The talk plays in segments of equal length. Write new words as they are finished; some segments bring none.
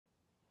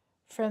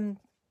from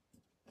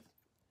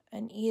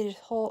an Edith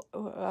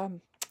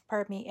Holden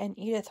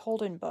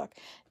book.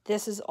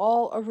 This is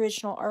all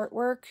original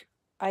artwork.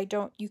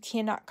 You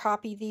cannot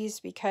copy these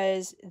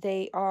because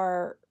they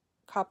are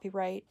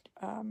copyright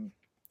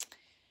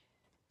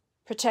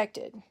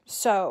protected.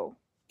 So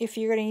if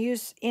you're going to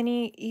use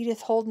any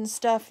Edith Holden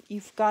stuff,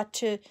 you've got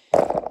to,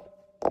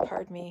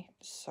 pardon me,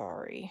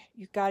 sorry,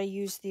 you've got to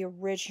use the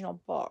original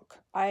book.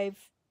 I've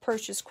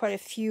purchased quite a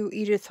few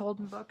Edith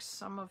Holden books.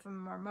 Some of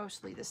them are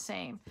mostly the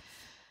same.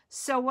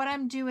 So what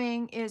I'm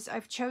doing is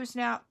I've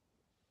chosen out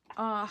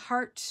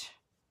heart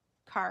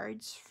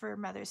cards for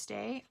Mother's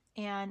Day,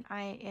 and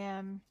I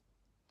am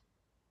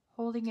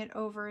holding it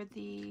over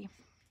the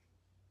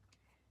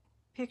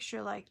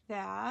picture like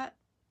that,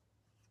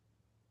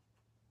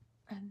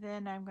 and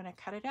then I'm going to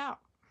cut it out.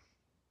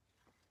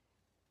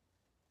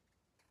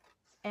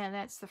 And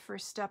that's the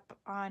first step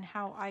on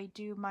how I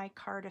do my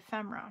card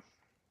ephemera.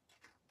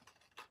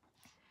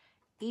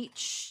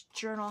 Each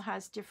journal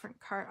has different